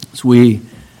As we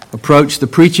approach the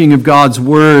preaching of God's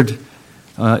Word,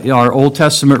 our Old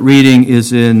Testament reading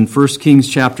is in 1 Kings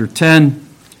chapter 10,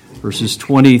 verses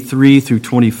 23 through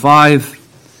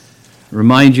 25. I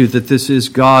remind you that this is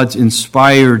God's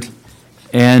inspired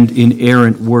and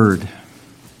inerrant Word.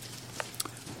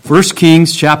 1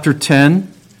 Kings chapter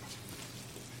 10,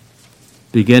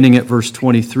 beginning at verse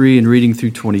 23 and reading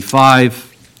through 25.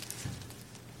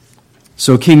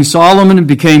 So King Solomon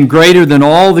became greater than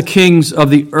all the kings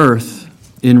of the earth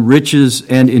in riches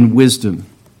and in wisdom.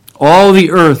 All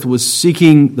the earth was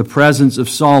seeking the presence of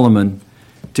Solomon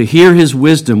to hear his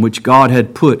wisdom which God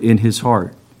had put in his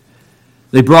heart.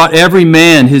 They brought every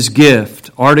man his gift,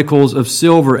 articles of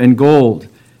silver and gold,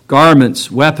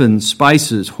 garments, weapons,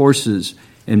 spices, horses,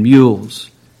 and mules.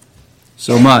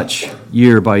 So much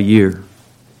year by year.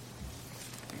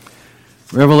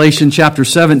 Revelation chapter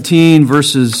 17,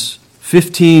 verses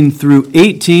 15 through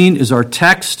 18 is our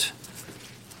text.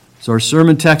 It's our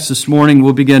sermon text this morning.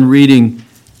 We'll begin reading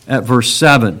at verse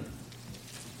 7.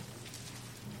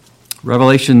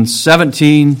 Revelation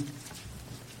 17,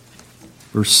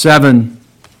 verse 7.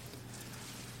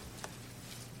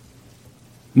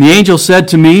 And the angel said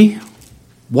to me,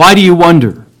 "Why do you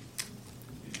wonder?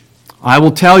 I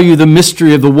will tell you the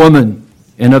mystery of the woman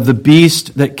and of the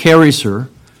beast that carries her,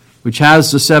 which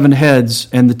has the 7 heads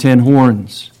and the 10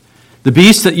 horns. The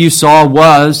beast that you saw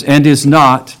was and is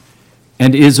not,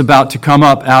 and is about to come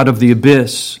up out of the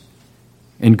abyss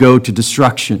and go to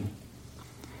destruction.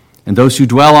 And those who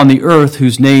dwell on the earth,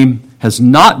 whose name has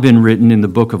not been written in the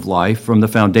book of life from the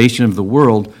foundation of the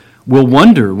world, will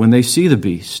wonder when they see the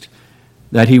beast,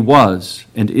 that he was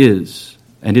and is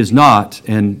not,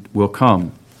 and will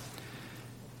come.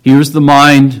 Here's the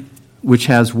mind which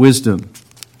has wisdom.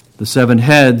 The 7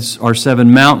 heads are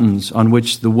 7 mountains on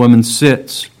which the woman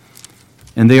sits,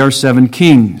 and they are 7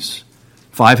 kings.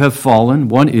 5 have fallen,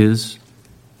 1 is,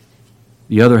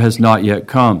 the other has not yet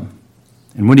come.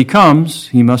 And when he comes,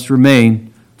 he must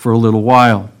remain for a little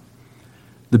while.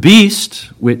 The beast,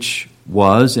 which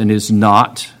was and is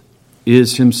not,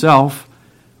 is himself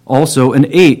also an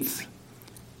 8th,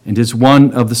 and is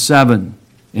one of the 7,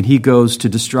 and he goes to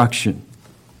destruction.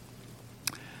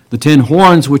 The 10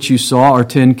 horns which you saw are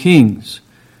 10 kings,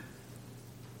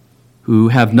 who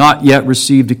have not yet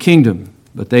received a kingdom,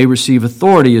 but they receive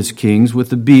authority as kings with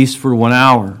the beast for 1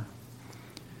 hour.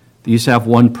 These have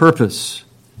one purpose,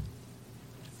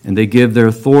 and they give their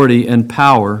authority and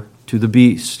power to the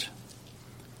beast.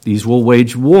 These will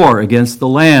wage war against the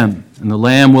Lamb, and the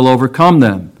Lamb will overcome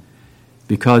them,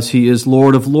 because he is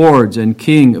Lord of lords and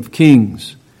King of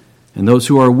kings, and those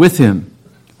who are with him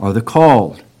are the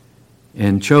called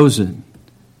and chosen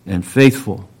and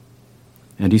faithful.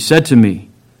 And he said to me,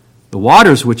 the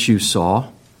waters which you saw,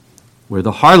 where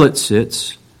the harlot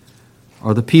sits,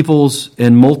 are the peoples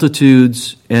and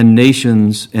multitudes and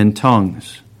nations and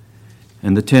tongues.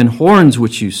 And the 10 horns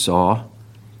which you saw,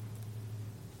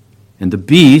 and the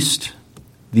beast,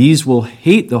 these will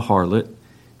hate the harlot,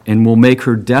 and will make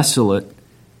her desolate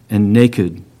and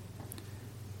naked,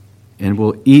 and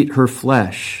will eat her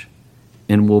flesh,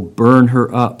 and will burn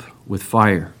her up with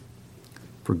fire.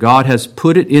 For God has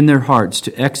put it in their hearts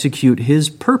to execute his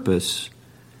purpose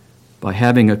by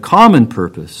having a common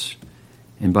purpose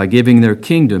and by giving their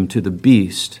kingdom to the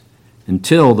beast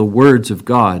until the words of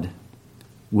God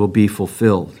will be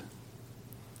fulfilled.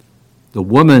 The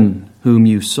woman whom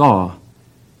you saw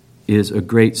is a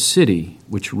great city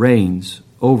which reigns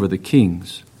over the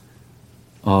kings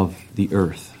of the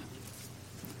earth."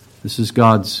 This is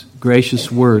God's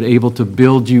gracious word, able to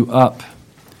build you up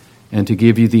and to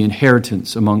give you the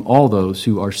inheritance among all those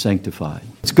who are sanctified.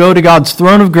 Let's go to God's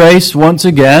throne of grace once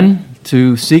again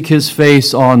to seek his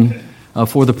face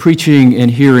for the preaching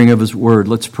and hearing of his word.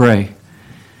 Let's pray.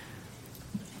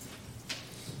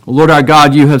 Lord our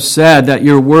God, you have said that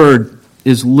your word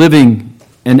is living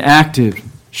and active,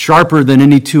 sharper than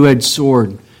any two-edged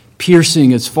sword,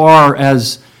 piercing as far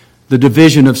as the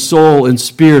division of soul and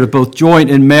spirit, of both joint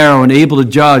and marrow, and able to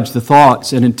judge the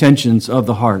thoughts and intentions of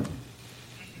the heart.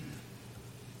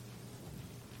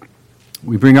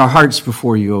 We bring our hearts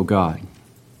before you, O God.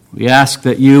 We ask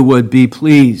that you would be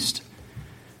pleased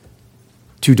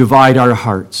to divide our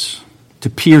hearts, to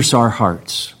pierce our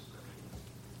hearts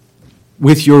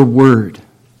with your word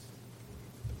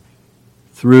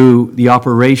through the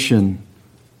operation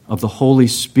of the Holy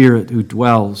Spirit who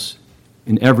dwells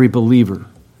in every believer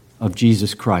of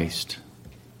Jesus Christ.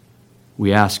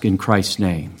 We ask in Christ's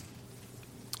name.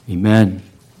 Amen.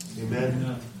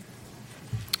 Amen.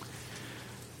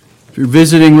 If you're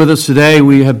visiting with us today,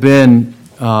 we have been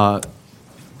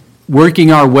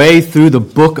working our way through the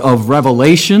book of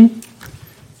Revelation.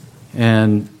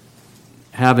 And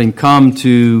having come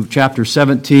to chapter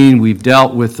 17, we've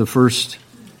dealt with the first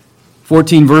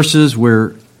 14 verses.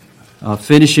 We're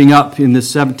finishing up in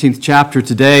this 17th chapter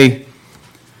today.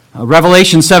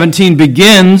 Revelation 17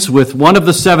 begins with one of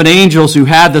the seven angels who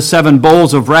had the seven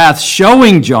bowls of wrath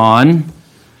showing John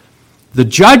the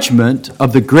judgment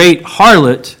of the great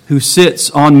harlot who sits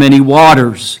on many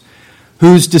waters,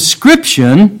 whose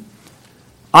description,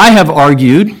 I have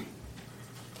argued,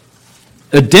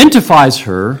 identifies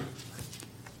her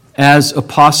as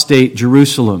apostate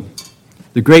Jerusalem.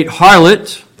 The great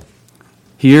harlot,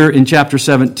 here in chapter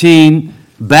 17,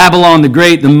 Babylon the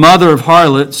Great, the mother of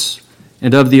harlots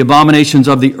and of the abominations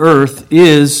of the earth,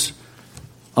 is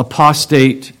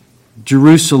apostate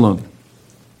Jerusalem.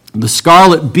 The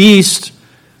scarlet beast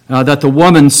that the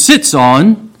woman sits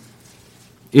on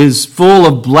is full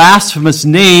of blasphemous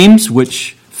names,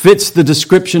 which fits the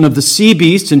description of the sea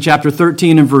beast in chapter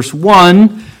 13 and verse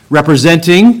 1,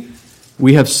 representing,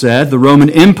 we have said, the Roman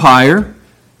Empire,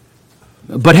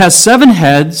 but has 7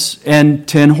 heads and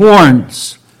 10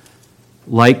 horns,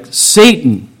 like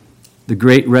Satan, the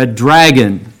great red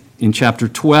dragon, in chapter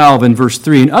 12 and verse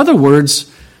 3. In other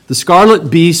words, the scarlet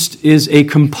beast is a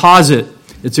composite.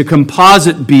 It's a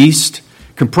composite beast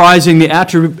comprising the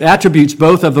attributes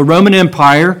both of the Roman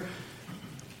Empire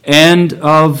and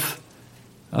of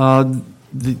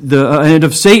and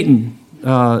of Satan,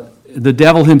 the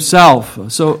devil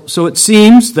himself. So it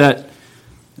seems that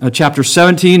chapter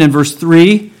 17 and verse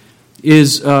 3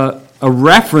 is a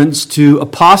reference to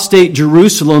apostate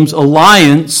Jerusalem's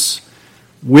alliance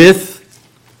with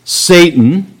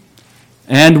Satan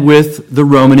and with the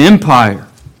Roman Empire.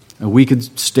 We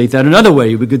could state that another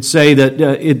way. We could say that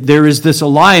there is this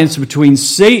alliance between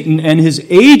Satan and his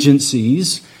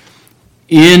agencies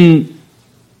in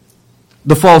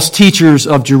the false teachers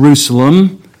of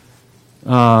Jerusalem,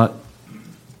 the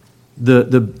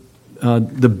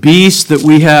beast that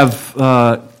we have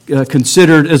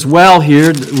considered as well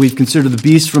here. We've considered the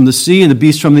beast from the sea and the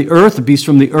beast from the earth. The beast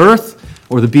from the earth,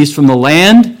 or the beast from the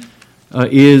land,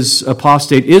 is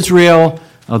apostate Israel,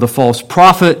 the false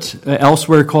prophet,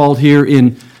 elsewhere called here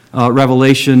in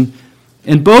Revelation.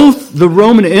 And both the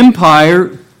Roman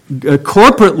Empire,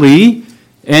 corporately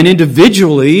and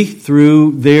individually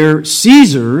through their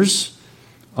Caesars,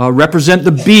 represent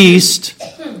the beast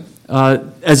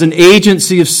as an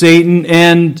agency of Satan,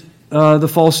 and the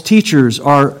false teachers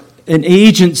are an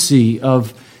agency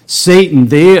of Satan.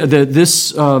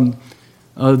 The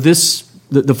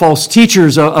false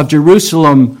teachers of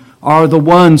Jerusalem are the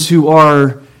ones who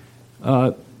are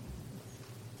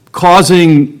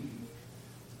causing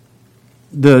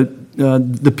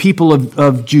the people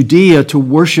of Judea to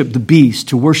worship the beast,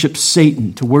 to worship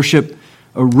Satan, to worship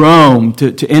Rome,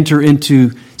 to enter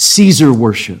into Caesar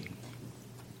worship.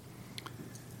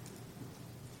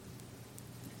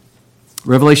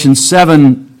 Revelation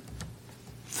 7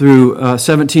 through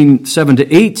 17, 7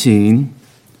 to 18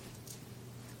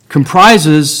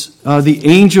 comprises the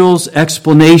angel's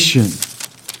explanation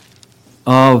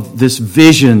of this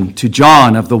vision to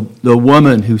John of the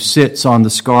woman who sits on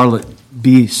the scarlet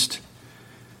beast.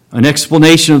 An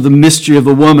explanation of the mystery of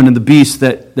the woman and the beast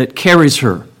that carries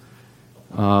her.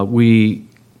 We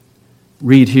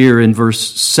read here in verse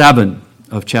 7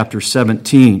 of chapter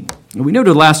 17. And we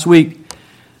noted last week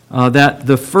that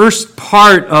the first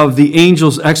part of the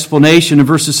angel's explanation in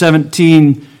verses 7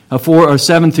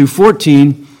 through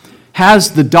 14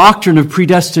 has the doctrine of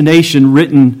predestination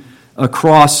written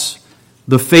across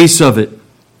the face of it.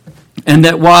 And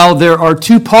that while there are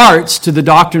 2 parts to the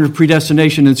doctrine of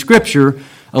predestination in Scripture,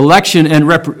 election and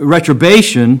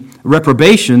reprobation,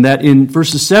 that in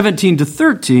verses 17 to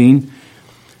 13,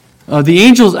 the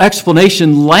angel's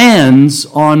explanation lands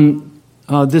on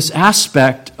this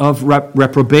aspect of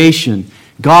reprobation.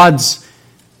 God's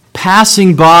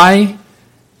passing by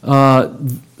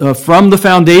from the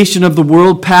foundation of the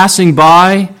world, passing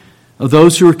by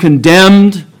those who are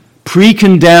condemned,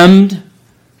 pre-condemned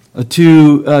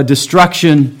to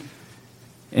destruction,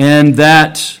 and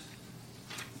that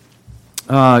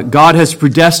God has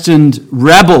predestined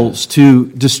rebels to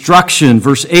destruction.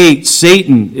 Verse 8,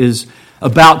 Satan is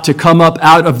about to come up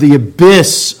out of the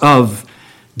abyss of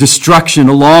destruction,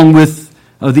 along with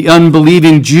the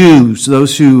unbelieving Jews,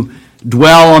 those who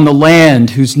dwell on the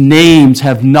land, whose names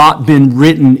have not been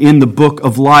written in the book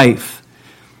of life.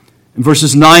 In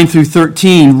verses 9 through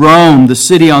 13, Rome, the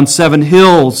city on 7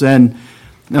 hills, and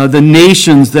the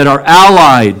nations that are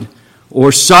allied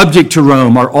or subject to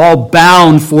Rome are all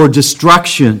bound for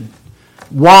destruction.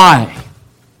 Why?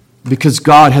 Because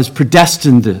God has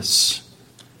predestined this.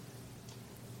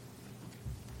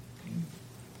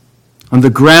 On the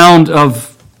ground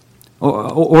of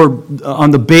or on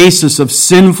the basis of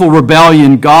sinful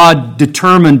rebellion, God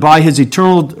determined by his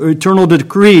eternal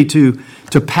decree to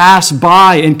pass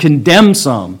by and condemn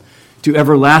some to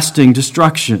everlasting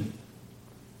destruction.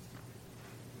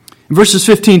 In verses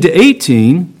 15 to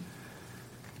 18,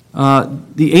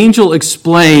 the angel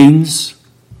explains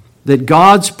that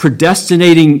God's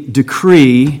predestinating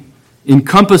decree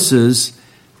encompasses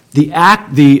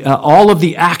all of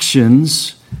the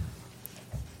actions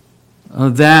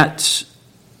that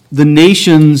the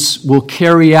nations will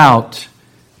carry out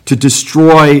to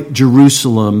destroy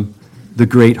Jerusalem, the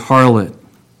great harlot.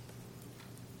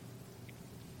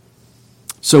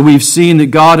 So we've seen that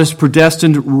God has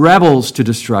predestined rebels to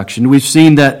destruction. We've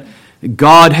seen that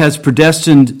God has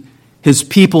predestined his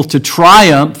people to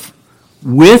triumph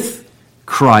with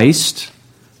Christ,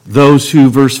 those who,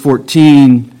 verse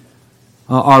 14,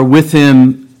 are with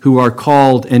him, who are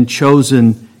called and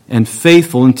chosen and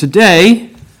faithful. And today,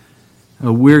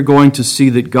 we're going to see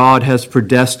that God has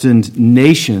predestined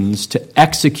nations to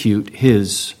execute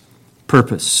his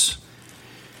purpose.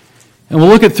 And we'll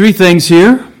look at three things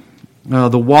here.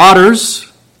 The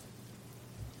waters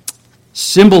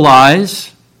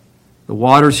symbolize, the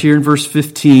waters here in verse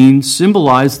 15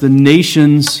 symbolize the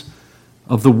nations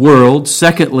of the world.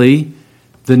 Secondly,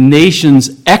 the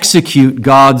nations execute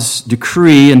God's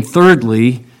decree. And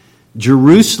thirdly,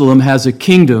 Jerusalem has a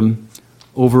kingdom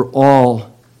over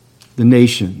all the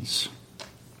nations.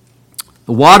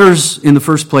 The waters, in the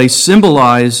first place,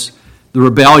 symbolize the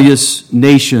rebellious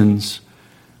nations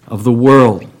of the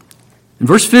world. In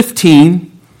verse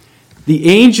 15, the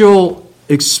angel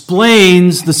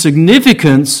explains the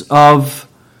significance of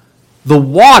the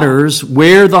waters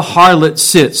where the harlot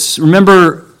sits.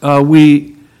 Remember,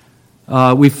 we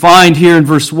find here in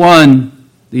verse 1,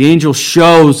 the angel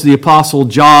shows the Apostle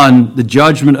John the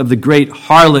judgment of the great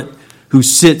harlot who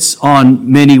sits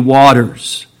on many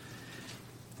waters.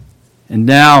 And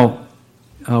now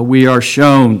we are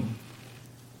shown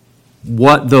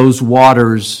what those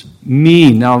waters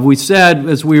mean. Now, we said,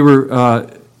 as we were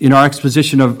in our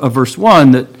exposition of verse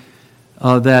 1,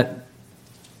 that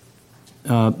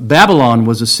Babylon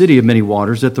was a city of many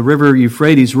waters, that the river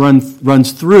Euphrates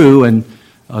runs through, and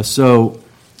so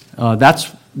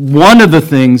that's one of the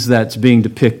things that's being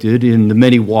depicted in the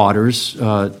many waters,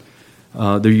 the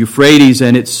Euphrates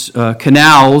and its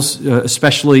canals,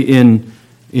 especially in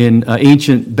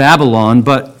ancient Babylon.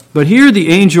 But here the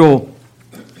angel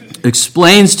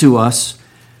explains to us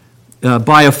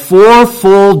by a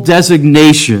fourfold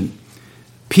designation,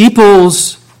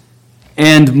 peoples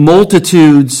and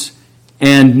multitudes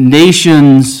and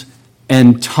nations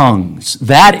and tongues.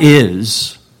 That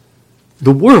is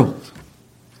the world.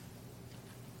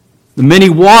 The many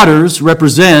waters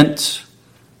represent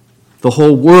the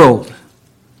whole world.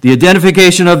 The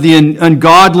identification of the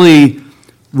ungodly,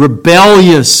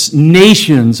 rebellious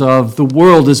nations of the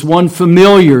world is one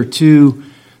familiar to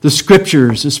the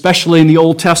Scriptures, especially in the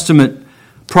Old Testament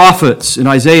prophets. In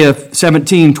Isaiah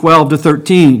 17, 12 to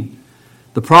 13,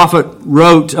 the prophet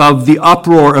wrote of the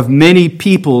uproar of many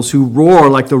peoples who roar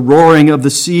like the roaring of the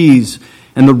seas,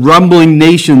 and the rumbling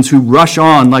nations who rush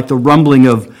on like the rumbling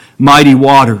of mighty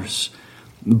waters.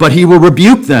 But he will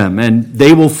rebuke them, and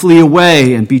they will flee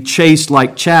away and be chased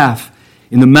like chaff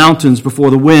in the mountains before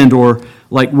the wind, or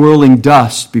like whirling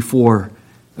dust before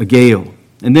a gale.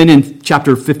 And then in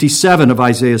chapter 57 of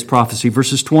Isaiah's prophecy,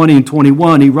 verses 20 and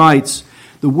 21, he writes,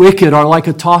 "The wicked are like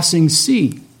a tossing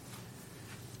sea,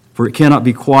 for it cannot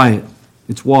be quiet.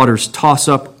 Its waters toss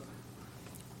up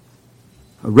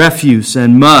refuse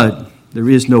and mud. There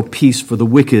is no peace for the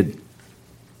wicked,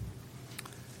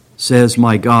 says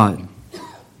my God."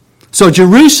 So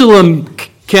Jerusalem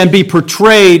can be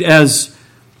portrayed as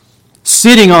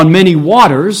sitting on many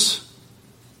waters.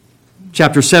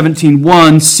 Chapter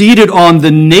 17:1, seated on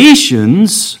the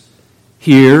nations,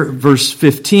 here, verse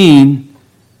 15,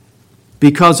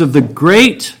 because of the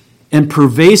great and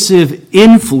pervasive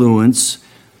influence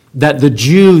that the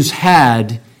Jews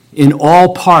had in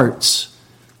all parts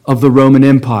of the Roman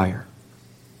Empire.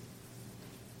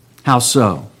 How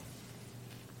so?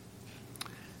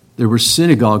 There were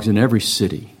synagogues in every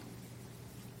city.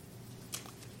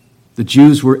 The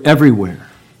Jews were everywhere.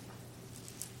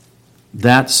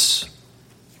 That's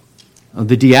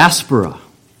the diaspora.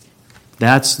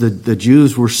 That's the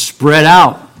Jews were spread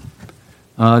out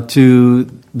to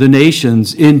the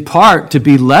nations, in part to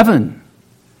be leaven,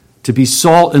 to be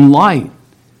salt and light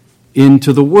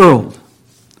into the world.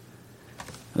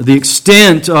 The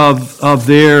extent of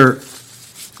their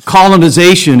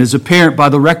colonization is apparent by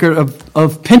the record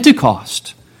of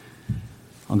Pentecost.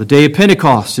 On the day of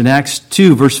Pentecost in Acts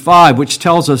 2, verse 5, which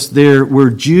tells us there were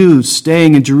Jews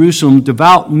staying in Jerusalem,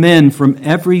 devout men from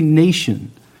every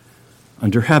nation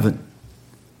under heaven.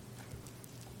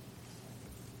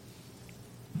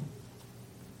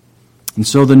 And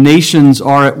so the nations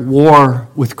are at war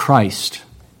with Christ.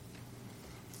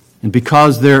 And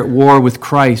because they're at war with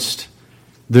Christ,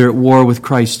 they're at war with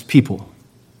Christ's people.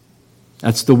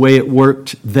 That's the way it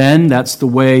worked then. That's the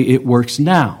way it works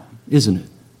now, isn't it?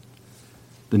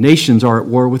 The nations are at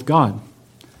war with God.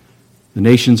 The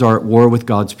nations are at war with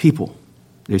God's people.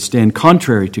 They stand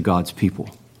contrary to God's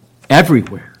people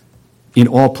everywhere, in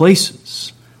all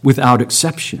places, without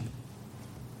exception,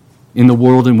 in the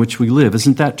world in which we live.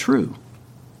 Isn't that true?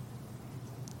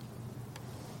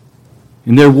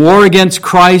 In their war against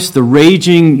Christ, the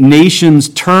raging nations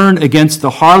turn against the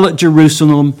harlot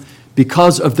Jerusalem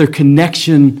because of their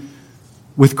connection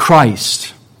with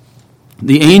Christ.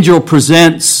 The angel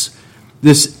presents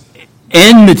this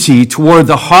enmity toward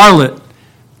the harlot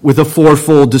with a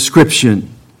fourfold description.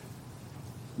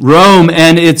 Rome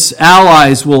and its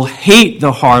allies will hate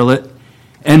the harlot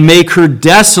and make her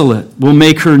desolate, will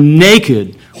make her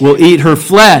naked, will eat her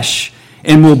flesh,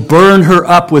 and will burn her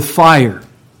up with fire.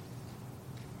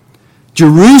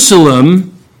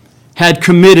 Jerusalem had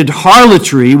committed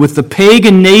harlotry with the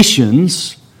pagan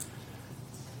nations,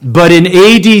 but in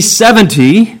AD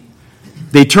 70,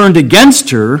 they turned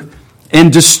against her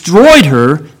and destroyed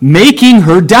her, making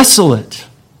her desolate.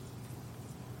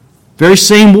 Very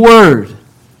same word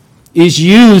is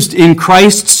used in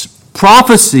Christ's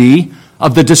prophecy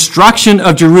of the destruction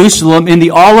of Jerusalem in the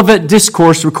Olivet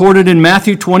Discourse recorded in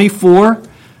Matthew 24,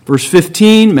 verse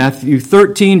 15, Matthew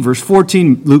 13, verse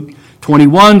 14, Luke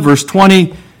 21, verse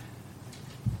 20,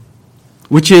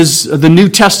 which is the New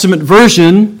Testament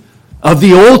version of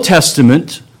the Old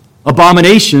Testament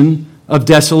abomination of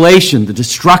desolation, the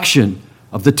destruction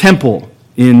of the temple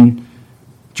in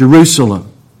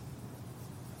Jerusalem.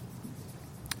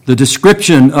 The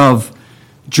description of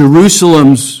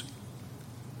Jerusalem's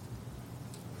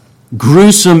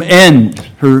gruesome end,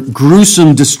 her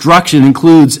gruesome destruction,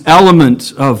 includes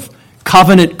elements of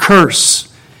covenant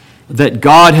curse that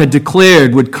God had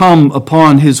declared would come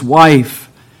upon his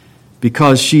wife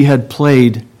because she had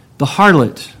played the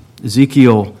harlot.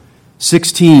 Ezekiel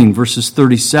 16, verses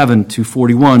 37 to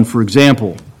 41, for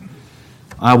example.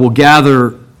 I will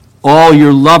gather all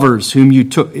your lovers in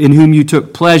whom you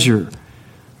took pleasure.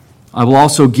 I will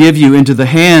also give you into the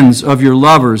hands of your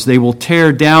lovers. They will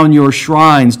tear down your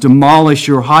shrines, demolish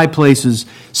your high places,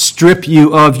 strip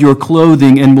you of your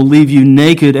clothing, and will leave you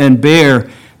naked and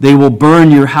bare. They will burn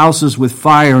your houses with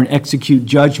fire and execute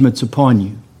judgments upon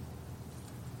you.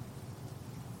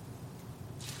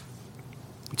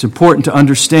 It's important to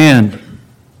understand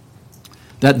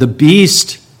that the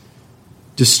beast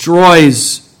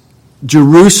destroys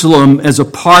Jerusalem as a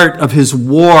part of his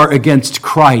war against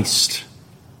Christ.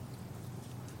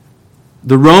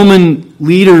 The Roman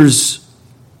leaders'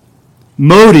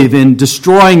 motive in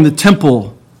destroying the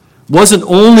temple wasn't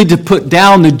only to put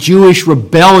down the Jewish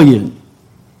rebellion,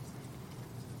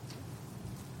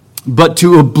 but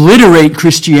to obliterate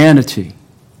Christianity.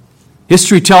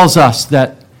 History tells us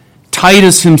that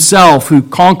Titus himself, who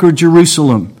conquered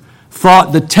Jerusalem,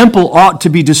 thought the temple ought to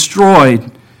be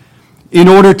destroyed in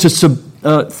order to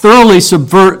thoroughly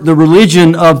subvert the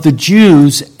religion of the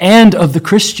Jews and of the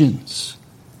Christians,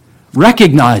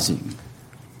 recognizing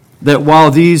that while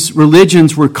these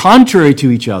religions were contrary to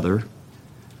each other,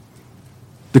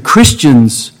 the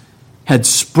Christians had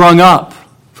sprung up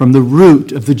from the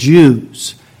root of the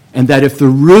Jews, and that if the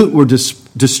root were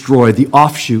destroyed, the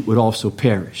offshoot would also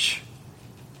perish.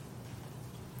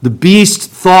 The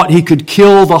beast thought he could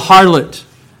kill the harlot,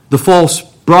 the false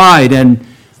bride, and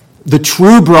the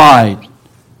true bride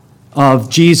of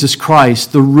Jesus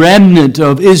Christ, the remnant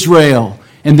of Israel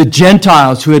and the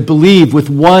Gentiles who had believed, with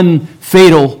one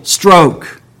fatal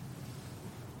stroke.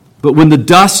 But when the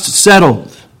dust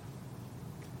settled,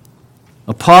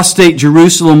 apostate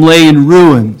Jerusalem lay in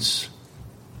ruins,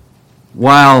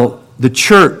 while the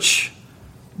church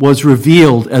was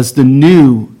revealed as the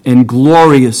new and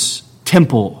glorious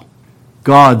temple,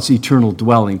 God's eternal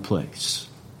dwelling place.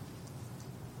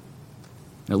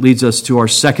 That leads us to our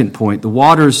second point. The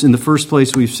waters, in the first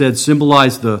place, we've said,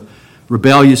 symbolize the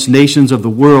rebellious nations of the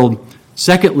world.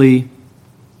 Secondly,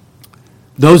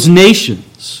 those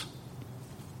nations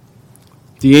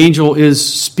the angel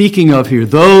is speaking of here,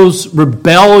 those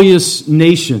rebellious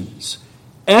nations,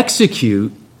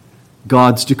 execute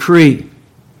God's decree.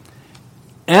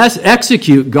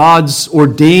 Execute God's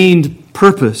ordained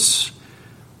purpose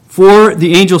For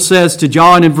the angel says to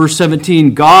John in verse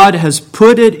 17, God has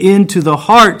put it into the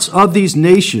hearts of these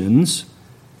nations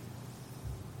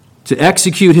to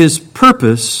execute his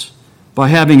purpose by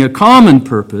having a common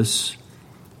purpose,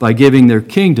 by giving their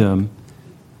kingdom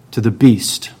to the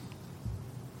beast.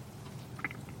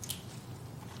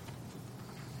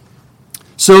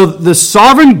 So the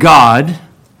sovereign God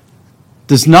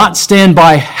does not stand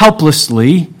by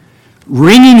helplessly,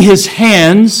 wringing his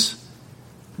hands,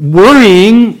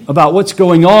 worrying about what's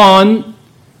going on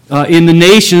in the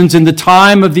nations in the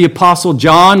time of the Apostle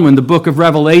John when the book of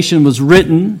Revelation was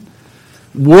written,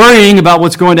 worrying about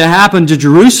what's going to happen to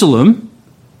Jerusalem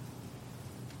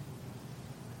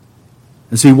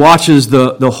as he watches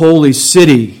the holy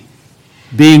city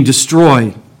being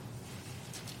destroyed.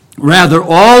 Rather,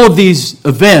 all of these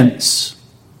events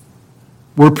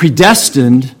were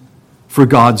predestined for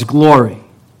God's glory.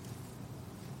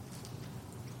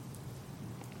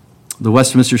 The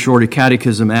Westminster Shorter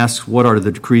Catechism asks, what are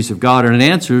the decrees of God? And it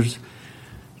answers,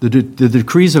 the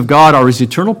decrees of God are his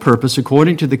eternal purpose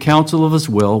according to the counsel of his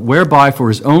will, whereby for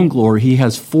his own glory he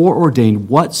has foreordained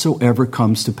whatsoever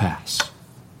comes to pass.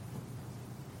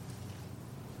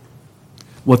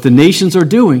 What the nations are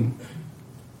doing,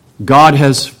 God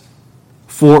has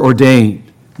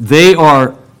foreordained. They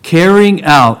are carrying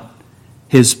out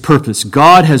his purpose.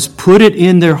 God has put it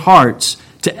in their hearts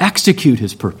to execute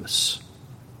his purpose.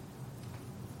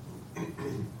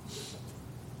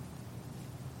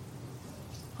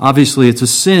 Obviously, it's a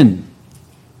sin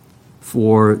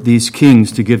for these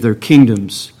kings to give their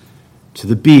kingdoms to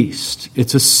the beast.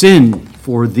 It's a sin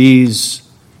for these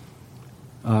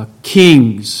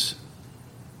kings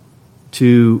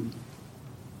to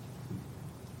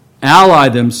ally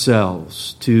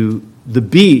themselves to the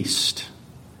beast,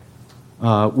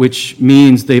 which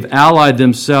means they've allied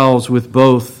themselves with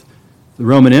both the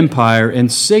Roman Empire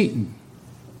and Satan.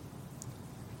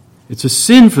 It's a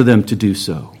sin for them to do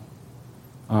so.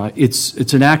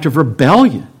 It's an act of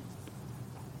rebellion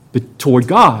toward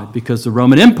God, because the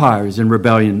Roman Empire is in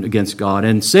rebellion against God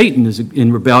and Satan is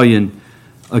in rebellion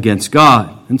against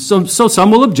God. And so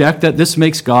some will object that this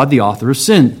makes God the author of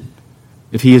sin,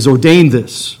 if he has ordained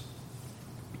this.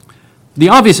 The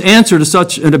obvious answer to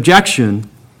such an objection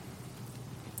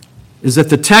is that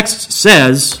the text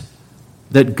says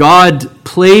that God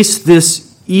placed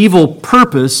this evil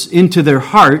purpose into their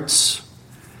hearts,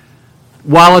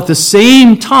 while at the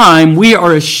same time we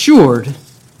are assured,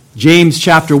 James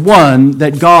chapter 1,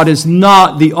 that God is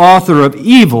not the author of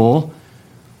evil.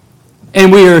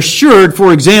 And we are assured,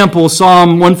 for example,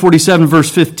 Psalm 147 verse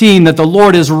 15, that the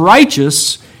Lord is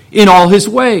righteous in all his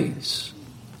ways.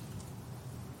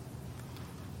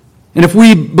 And if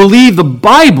we believe the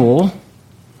Bible,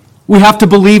 we have to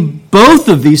believe both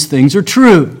of these things are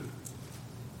true.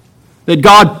 That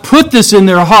God put this in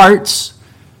their hearts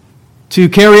to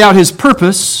carry out his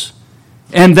purpose,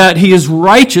 and that he is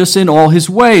righteous in all his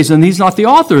ways, and he's not the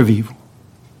author of evil.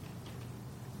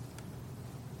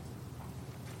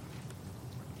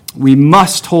 We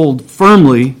must hold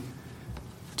firmly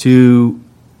to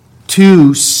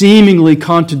two seemingly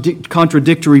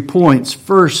contradictory points.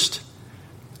 First,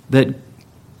 that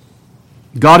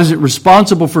God isn't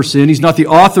responsible for sin. He's not the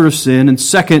author of sin. And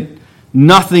second,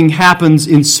 nothing happens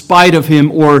in spite of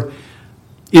him or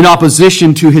in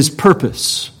opposition to his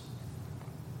purpose.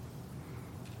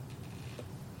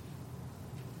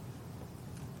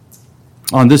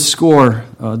 On this score,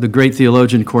 the great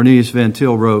theologian Cornelius Van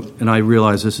Til wrote, and I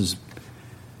realize this is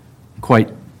quite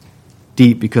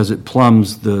deep because it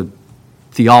plumbs the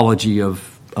theology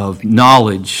of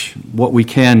knowledge, what we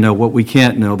can know, what we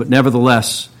can't know. But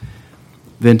nevertheless,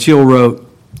 Van Til wrote,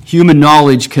 human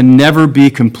knowledge can never be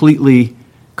completely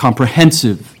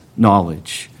comprehensive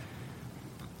knowledge.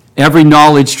 Every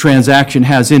knowledge transaction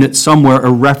has in it somewhere a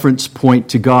reference point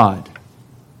to God.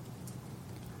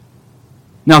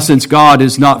 Now, since God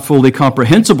is not fully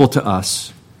comprehensible to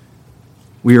us,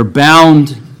 we are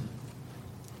bound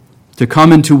to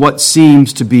come into what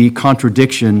seems to be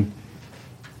contradiction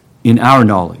in our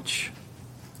knowledge,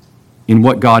 in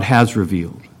what God has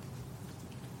revealed.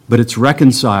 But it's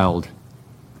reconciled.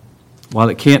 While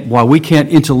we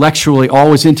can't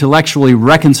always intellectually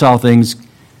reconcile things,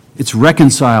 it's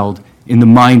reconciled in the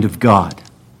mind of God.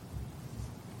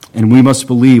 And we must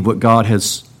believe what God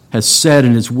has said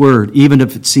in his word, even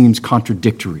if it seems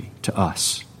contradictory to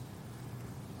us.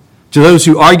 To those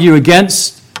who argue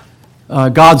against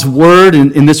God's word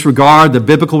in this regard, the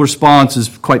biblical response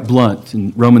is quite blunt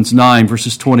in Romans 9,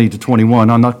 verses 20 to 21.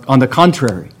 On the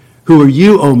contrary, who are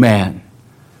you, O man,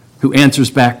 who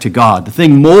answers back to God? The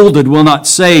thing molded will not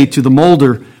say to the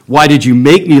molder, why did you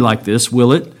make me like this,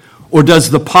 will it? Or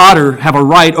does the potter have a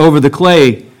right over the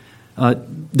clay?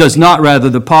 Does not rather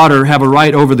the potter have a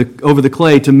right over the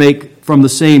clay to make from the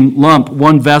same lump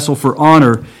one vessel for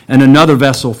honor and another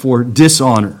vessel for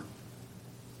dishonor?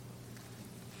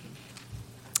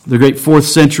 The great 4th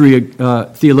century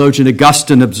theologian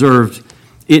Augustine observed,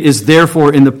 "It is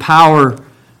therefore in the power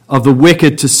of the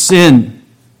wicked to sin,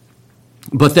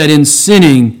 but that in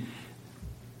sinning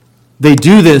they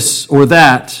do this or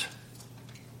that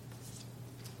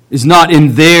is not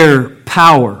in their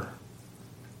power,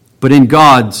 but in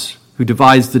God's, who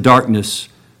divides the darkness,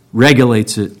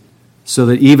 regulates it, so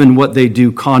that even what they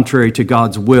do contrary to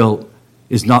God's will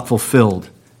is not fulfilled,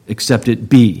 except it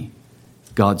be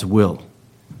God's will."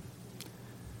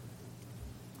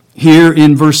 Here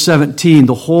in verse 17,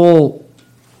 the whole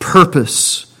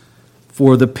purpose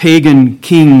for the pagan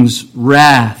king's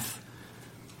wrath,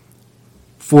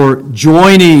 for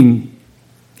joining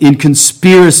in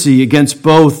conspiracy against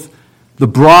both the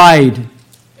bride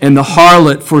and the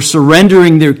harlot, for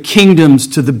surrendering their kingdoms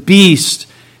to the beast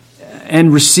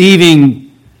and receiving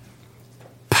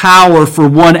power for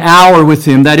 1 hour with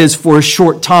him, that is, for a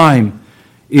short time,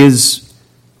 is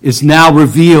now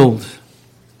revealed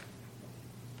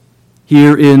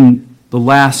here in the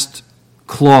last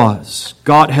clause.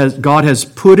 God has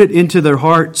put it into their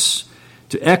hearts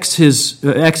to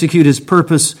execute his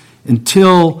purpose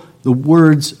until the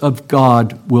words of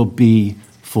God will be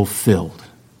fulfilled.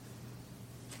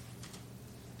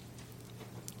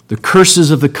 The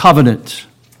curses of the covenant,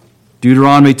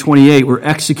 Deuteronomy 28, were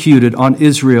executed on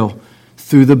Israel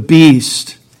through the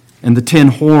beast and the 10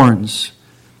 horns.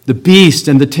 The beast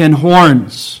and the 10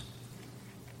 horns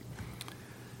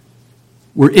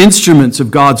were instruments of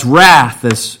God's wrath,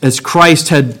 as Christ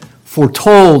had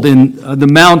foretold in the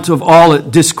Mount of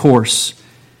Olivet discourse.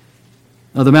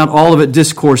 The Mount Olivet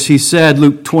discourse, he said,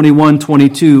 Luke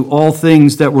 21:22, all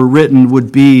things that were written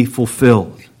would be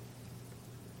fulfilled.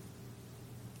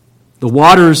 The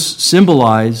waters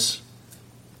symbolize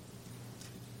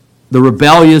the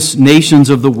rebellious nations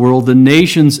of the world. The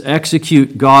nations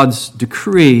execute God's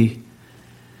decree.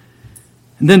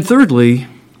 And then thirdly,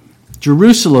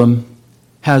 Jerusalem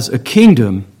has a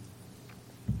kingdom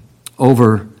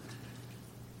over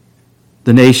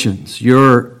the nations.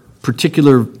 Your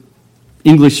particular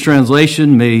English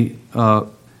translation may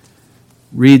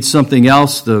read something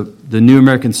else. The New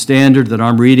American Standard that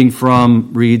I'm reading from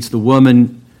reads, the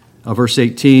woman, verse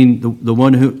 18, the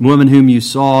woman whom you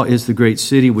saw is the great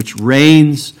city which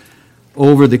reigns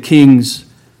over the kings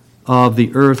of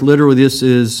the earth. Literally,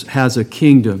 this has a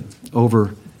kingdom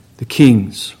over the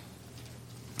kings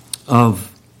of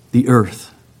the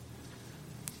earth.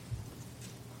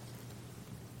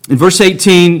 In verse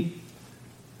 18,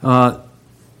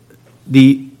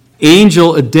 the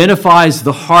angel identifies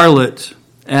the harlot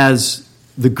as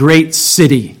the great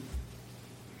city,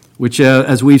 which,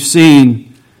 as we've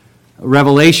seen,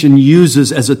 Revelation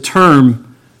uses as a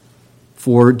term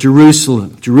for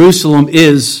Jerusalem. Jerusalem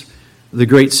is the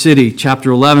great city.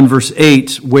 Chapter 11, verse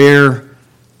 8, where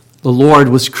the Lord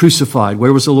was crucified.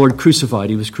 Where was the Lord crucified?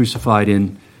 He was crucified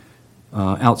in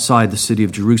outside the city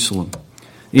of Jerusalem.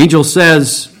 The angel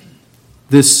says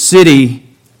this city,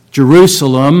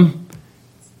 Jerusalem,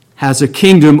 has a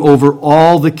kingdom over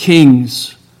all the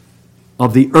kings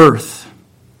of the earth.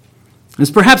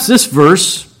 It's perhaps this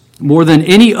verse, more than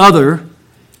any other,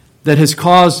 that has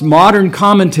caused modern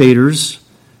commentators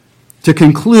to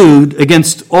conclude,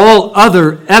 against all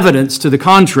other evidence to the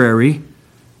contrary,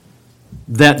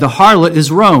 that the harlot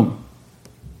is Rome.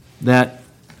 That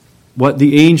what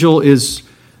the angel is,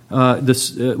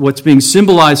 what's being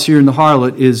symbolized here in the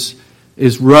harlot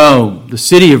is Rome, the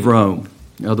city of Rome,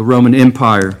 the Roman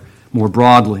Empire more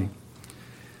broadly.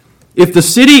 If the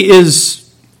city is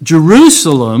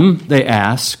Jerusalem, they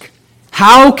ask,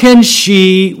 how can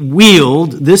she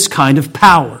wield this kind of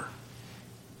power?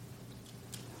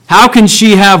 How can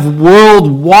she have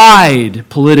worldwide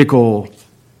political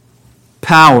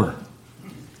power?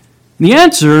 And the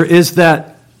answer is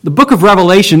that the book of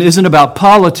Revelation isn't about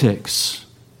politics.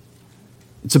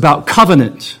 It's about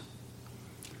covenant.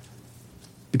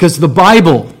 Because the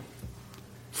Bible,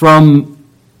 from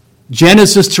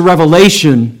Genesis to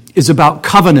Revelation, is about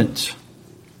covenant.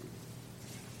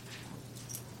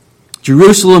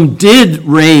 Jerusalem did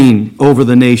reign over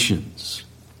the nations.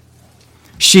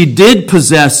 She did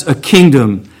possess a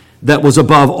kingdom that was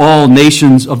above all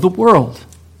nations of the world.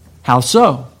 How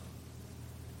so?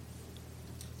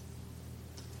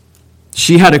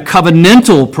 She had a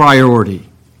covenantal priority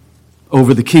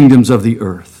over the kingdoms of the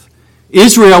earth.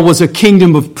 Israel was a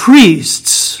kingdom of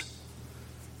priests.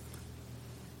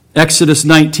 Exodus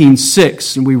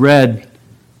 19:6, and we read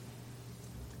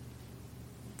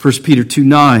 1 Peter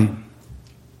 2:9.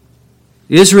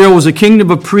 Israel was a kingdom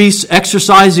of priests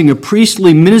exercising a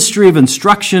priestly ministry of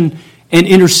instruction and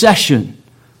intercession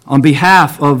on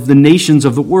behalf of the nations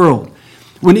of the world.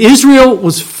 When Israel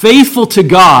was faithful to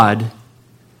God,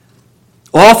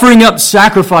 offering up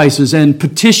sacrifices and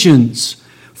petitions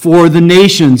for the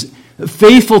nations,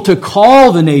 faithful to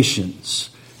call the nations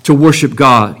to worship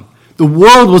God, the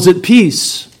world was at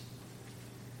peace.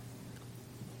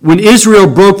 When Israel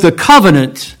broke the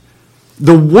covenant,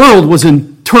 the world was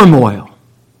in turmoil.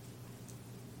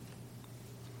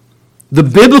 The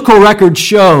biblical record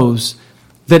shows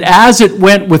that as it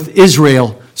went with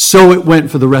Israel, so it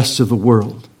went for the rest of the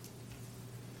world.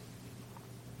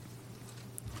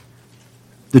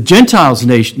 The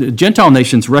Gentile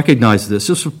nations recognized this.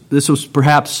 This was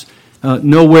perhaps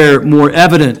nowhere more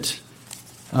evident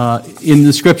in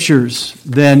the Scriptures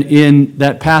than in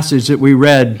that passage that we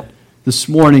read this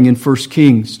morning in 1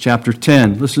 Kings chapter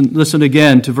 10. Listen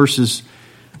again to verses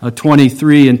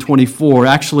 23 and 24.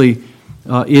 Actually,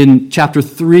 in chapter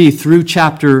 3 through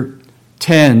chapter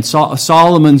 10,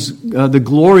 the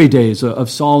glory days of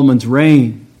Solomon's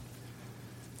reign.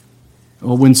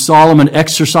 When Solomon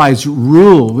exercised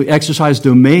rule, exercised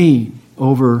domain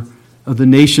over the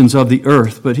nations of the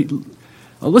earth. But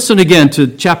listen again to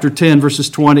chapter 10, verses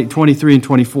 23 and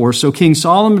 24. So King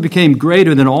Solomon became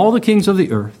greater than all the kings of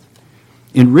the earth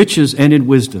in riches and in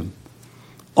wisdom.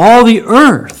 All the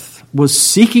earth was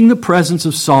seeking the presence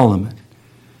of Solomon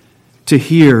to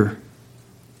hear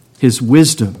his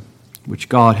wisdom, which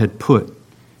God had put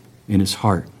in his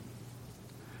heart.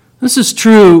 This is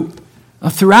true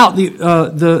throughout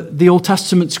the Old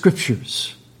Testament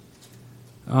Scriptures.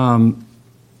 Psalm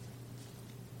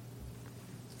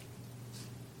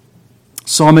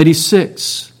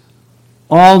 86,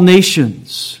 all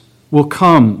nations will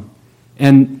come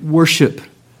and worship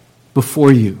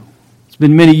before you. It's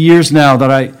been many years now that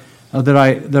I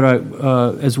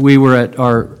as we were at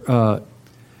our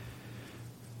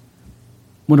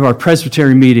one of our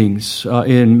Presbytery meetings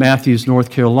in Matthews, North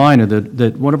Carolina,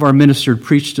 that one of our ministers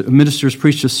preached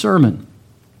a sermon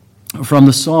from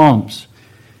the Psalms.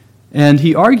 And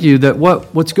he argued that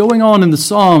what's going on in the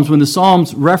Psalms, when the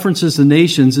Psalms references the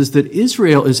nations, is that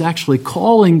Israel is actually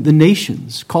calling the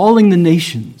nations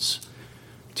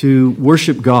to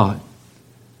worship God.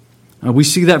 We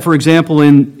see that, for example,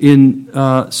 in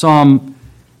Psalm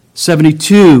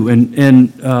 72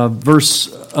 and verse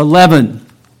 11,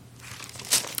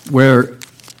 where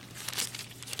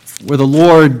the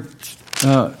Lord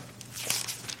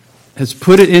has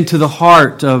put it into the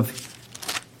heart of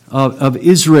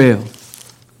Israel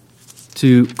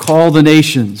to call the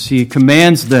nations. He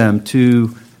commands them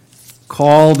to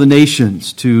call the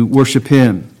nations to worship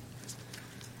Him.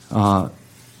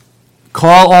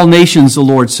 Call all nations, the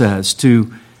Lord says,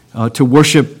 to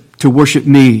worship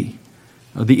me.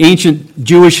 The ancient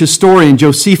Jewish historian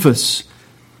Josephus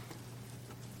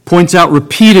points out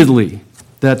repeatedly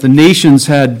that the nations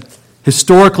had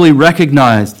historically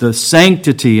recognized the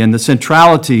sanctity and the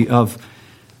centrality of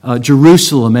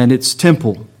Jerusalem and its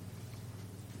temple.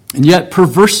 And yet,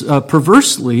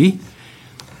 perversely,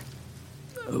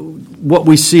 what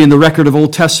we see in the record of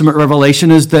Old Testament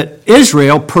revelation is that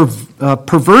Israel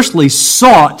perversely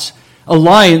sought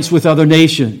alliance with other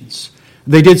nations.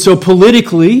 They did so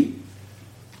politically,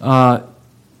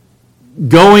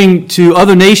 going to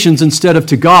other nations instead of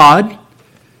to God,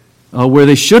 where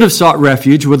they should have sought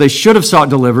refuge, where they should have sought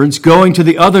deliverance, going to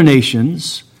the other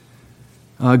nations,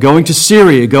 going to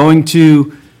Syria, going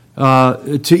to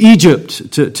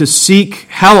Egypt to seek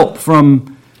help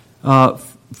from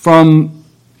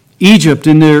Egypt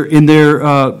in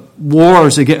their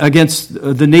wars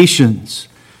against the nations.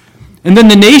 And then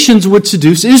the nations would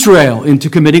seduce Israel into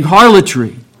committing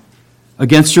harlotry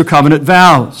against her covenant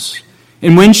vows.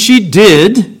 And when she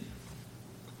did,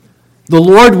 the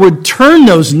Lord would turn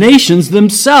those nations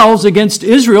themselves against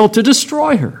Israel to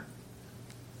destroy her.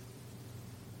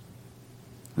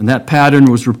 And that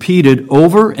pattern was repeated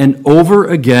over and over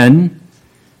again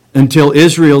until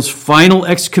Israel's final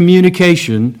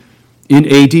excommunication in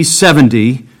AD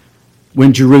 70,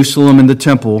 when Jerusalem and the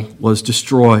temple was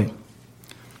destroyed.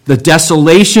 The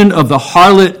desolation of the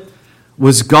harlot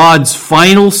was God's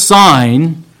final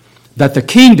sign that the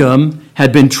kingdom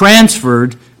had been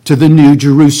transferred to the new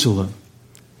Jerusalem,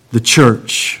 the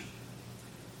church.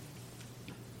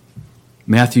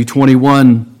 Matthew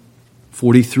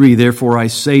 21:43, therefore I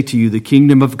say to you, the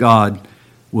kingdom of God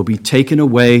will be taken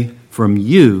away from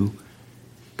you,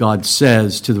 God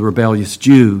says to the rebellious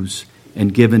Jews,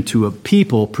 and given to a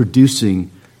people producing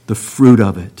the fruit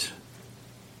of it.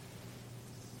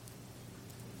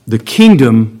 The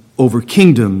kingdom over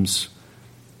kingdoms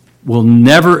will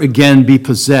never again be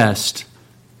possessed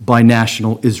by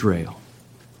national Israel.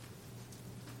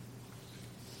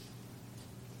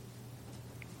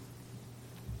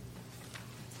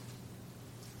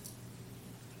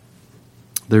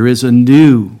 There is a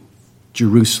new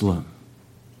Jerusalem.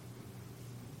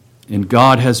 And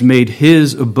God has made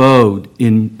his abode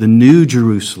in the new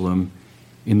Jerusalem,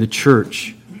 in the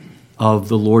church of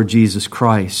the Lord Jesus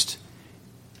Christ.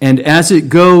 And as it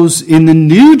goes in the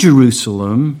new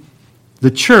Jerusalem,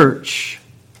 the church,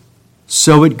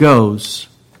 so it goes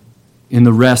in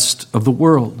the rest of the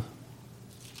world.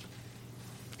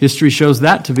 History shows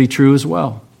that to be true as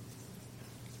well.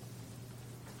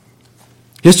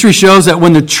 History shows that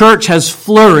when the church has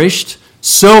flourished,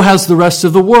 so has the rest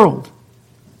of the world.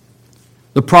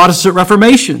 The Protestant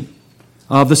Reformation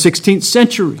of the 16th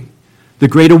century, the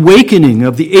Great Awakening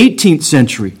of the 18th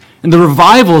century, and the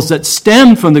revivals that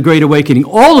stem from the Great Awakening,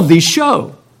 all of these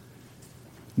show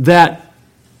that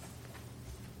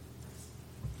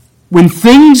when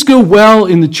things go well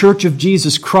in the Church of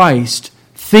Jesus Christ,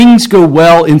 things go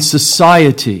well in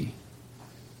society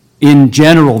in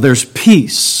general. There's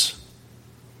peace.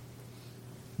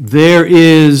 There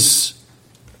is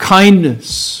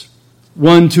kindness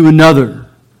one to another.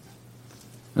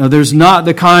 Now, there's not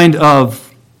the kind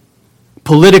of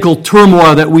political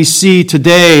turmoil that we see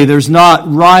today. There's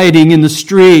not rioting in the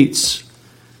streets.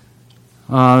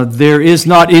 There is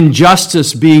not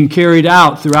injustice being carried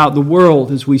out throughout the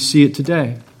world as we see it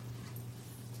today.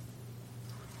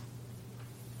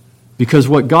 Because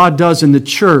what God does in the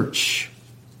church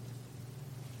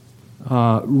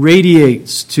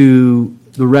radiates to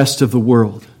the rest of the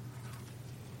world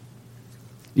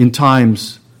in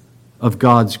times of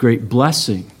God's great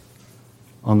blessing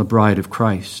on the bride of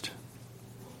Christ.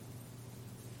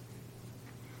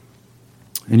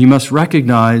 And you must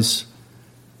recognize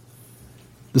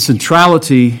the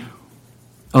centrality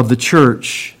of the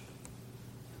church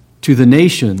to the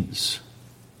nations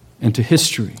and to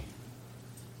history.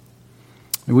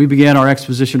 And we began our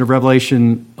exposition of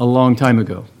Revelation a long time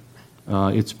ago.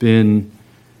 It's been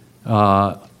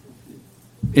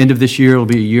end of this year, it'll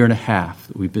be a year and a half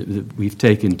that we've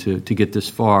taken to get this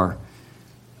far,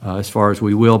 as far as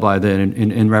we will by then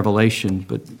in Revelation.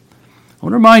 But I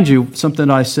want to remind you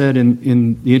something I said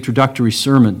in the introductory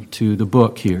sermon to the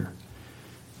book here.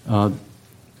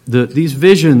 These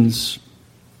visions,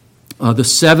 the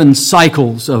 7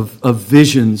 cycles of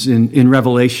visions in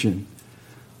Revelation,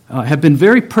 have been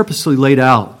very purposely laid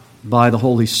out by the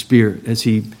Holy Spirit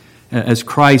as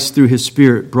Christ through his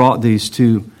Spirit brought these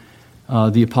to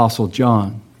the Apostle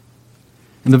John.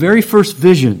 And the very first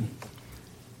vision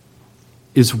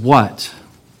is what?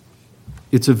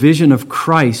 It's a vision of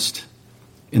Christ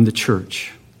in the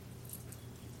church.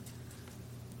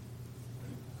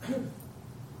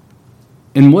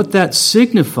 And what that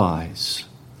signifies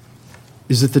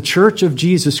is that the church of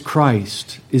Jesus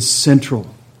Christ is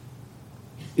central.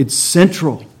 It's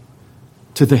central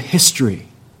to the history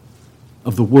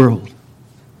of the world.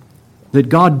 That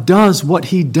God does what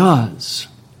he does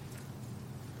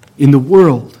in the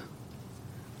world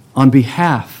on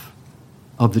behalf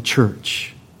of the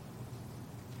church.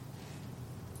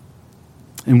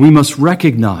 And we must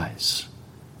recognize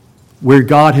where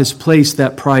God has placed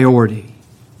that priority.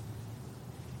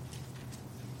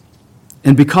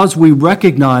 And because we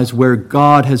recognize where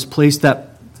God has placed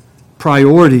that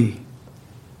priority,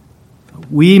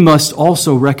 we must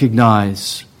also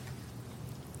recognize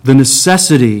the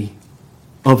necessity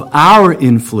of our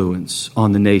influence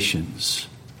on the nations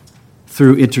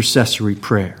through intercessory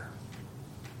prayer.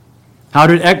 How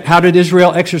did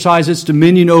Israel exercise its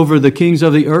dominion over the kings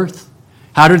of the earth?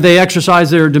 How did they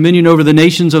exercise their dominion over the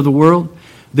nations of the world?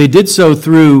 They did so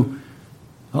through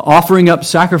offering up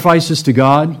sacrifices to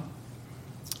God,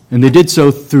 and they did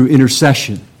so through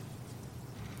intercession.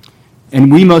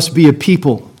 And we must be a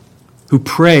people who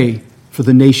pray for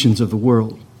the nations of the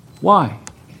world. Why?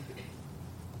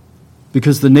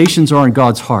 Because the nations are in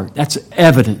God's heart. That's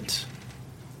evident.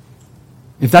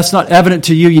 If that's not evident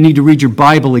to you, you need to read your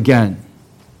Bible again.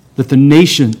 That the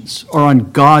nations are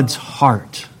on God's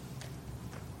heart.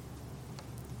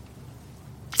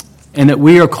 And that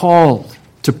we are called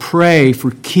to pray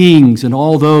for kings and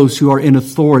all those who are in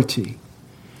authority.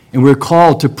 And we're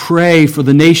called to pray for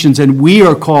the nations, and we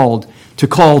are called to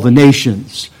call the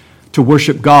nations to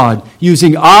worship God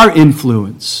using our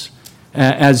influence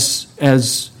as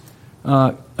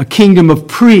a kingdom of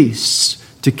priests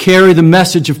to carry the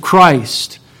message of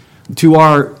Christ to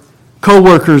our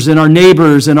co-workers and our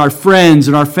neighbors and our friends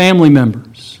and our family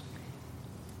members.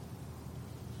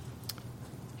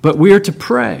 But we are to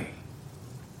pray.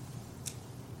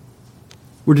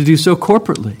 We're to do so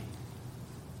corporately.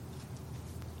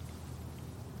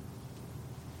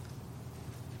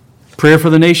 Prayer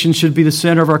for the nation should be the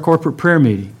center of our corporate prayer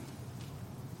meeting.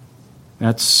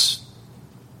 That's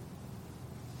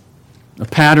a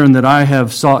pattern that I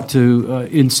have sought to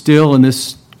instill in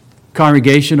this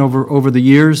congregation over the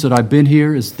years that I've been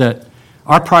here, is that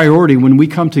our priority when we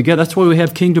come together, that's why we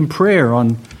have kingdom prayer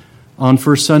on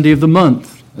first Sunday of the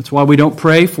month. That's why we don't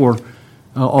pray for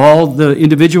all the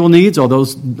individual needs, although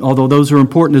those are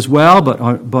important as well, but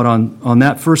on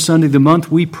that first Sunday of the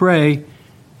month, we pray.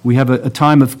 We have a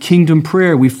time of kingdom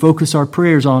prayer. We focus our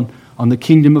prayers on the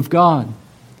kingdom of God.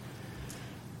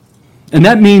 And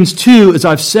that means, too, as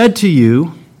I've said to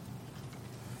you,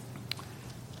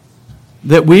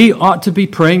 that we ought to be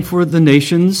praying for the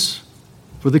nations,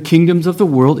 for the kingdoms of the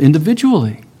world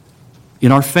individually,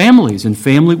 in our families, in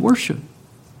family worship,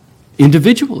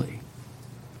 individually.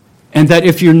 And that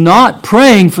if you're not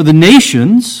praying for the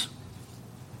nations,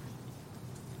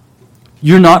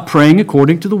 you're not praying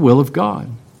according to the will of God.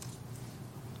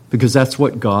 Because that's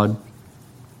what God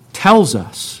tells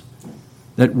us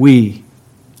that we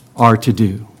are to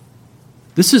do.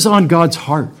 This is on God's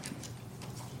heart.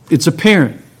 It's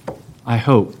apparent, I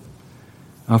hope,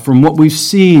 from what we've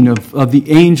seen of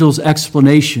the angel's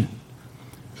explanation,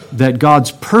 that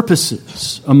God's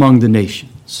purposes among the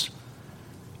nations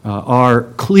are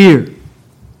clear,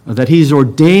 that He's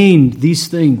ordained these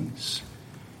things,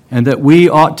 and that we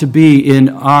ought to be in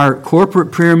our corporate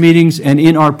prayer meetings and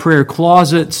in our prayer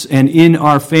closets and in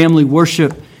our family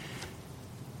worship,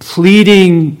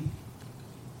 pleading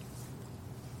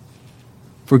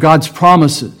for God's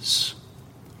promises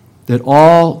that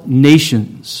all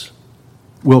nations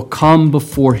will come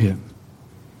before Him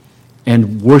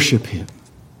and worship Him,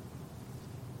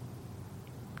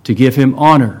 to give Him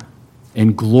honor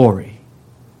and glory,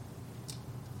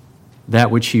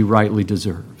 that which He rightly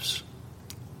deserves.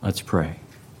 Let's pray.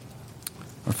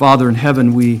 Our Father in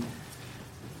heaven, we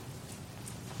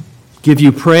give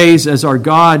You praise as our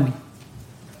God,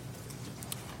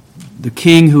 the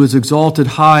King who is exalted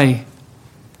high.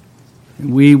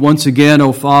 And we once again,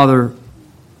 O Father,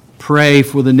 pray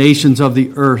for the nations of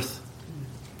the earth,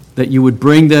 that You would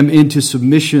bring them into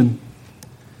submission.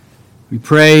 We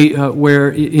pray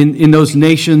where in those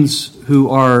nations who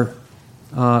are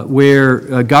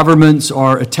where governments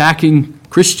are attacking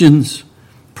Christians,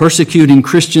 persecuting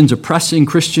Christians, oppressing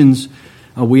Christians,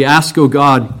 we ask, O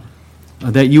God,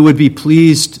 that You would be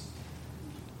pleased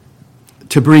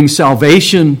to bring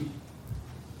salvation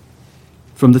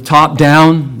from the top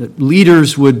down, that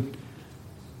leaders would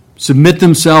submit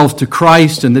themselves to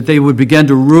Christ and that they would begin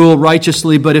to rule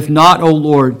righteously. But if not, O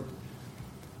Lord,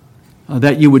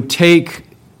 that You would take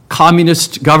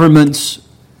communist governments,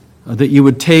 that You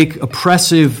would take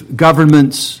oppressive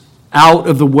governments out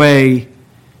of the way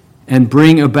and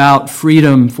bring about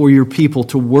freedom for Your people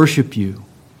to worship You.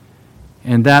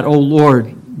 And that, O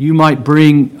Lord, You might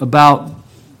bring about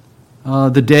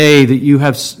the day that You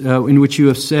have, in which You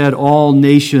have said all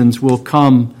nations will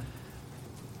come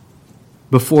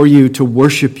before You to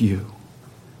worship You.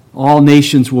 All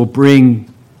nations will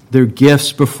bring their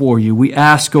gifts before You. We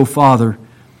ask, O Father,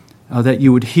 that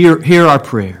You would hear our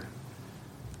prayer.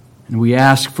 And we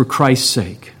ask for Christ's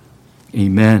sake.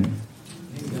 Amen.